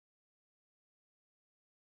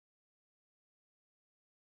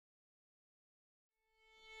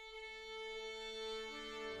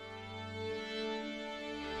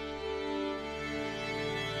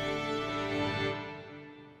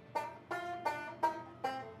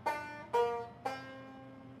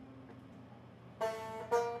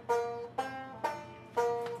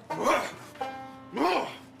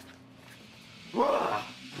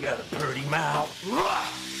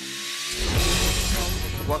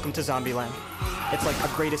Welcome to Zombieland. It's like a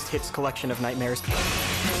greatest hits collection of nightmares.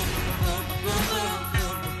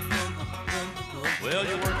 Well,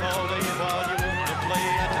 you work all day while you want to play.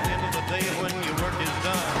 At the end of the day, when your work is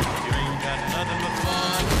done, you ain't got nothing but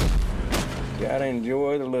fun. Gotta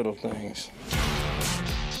enjoy the little things.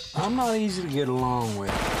 I'm not easy to get along with.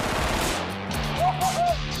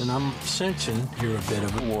 And I'm sensing you're a bit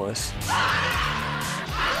of a wuss.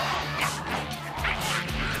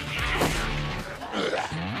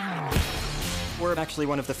 We're actually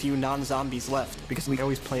one of the few non-zombies left because we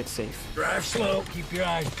always play it safe. Drive slow, keep your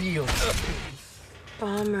eyes peeled.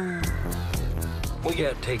 Bummer. We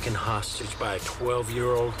got taken hostage by a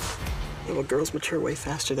 12-year-old. Yeah, well, girls mature way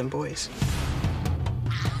faster than boys.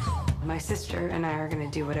 My sister and I are gonna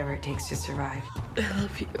do whatever it takes to survive. I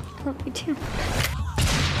love you. I love you too.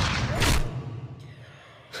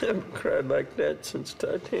 I haven't cried like that since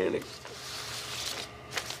Titanic.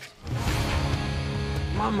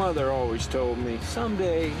 My mother always told me,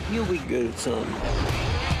 someday you'll be good at something.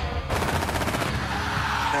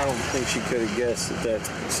 I don't think she could have guessed that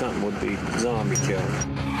something would be zombie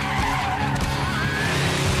killing.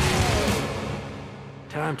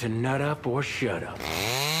 Time to nut up or shut up.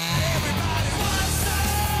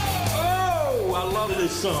 Oh, I love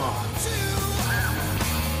this song.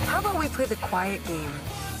 How about we play the quiet game?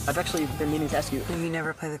 I've actually been meaning to ask you. Maybe you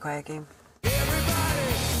never play the quiet game?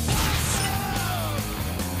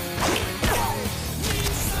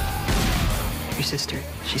 Your sister,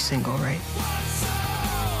 she's single, right?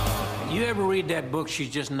 You ever read that book, She's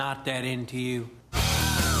Just Not That Into You?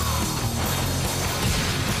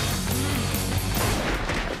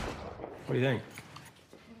 What do you think?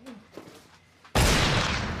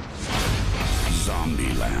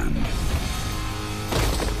 Zombieland.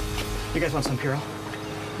 You guys want some Purell?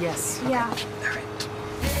 Yes. Yeah. All right.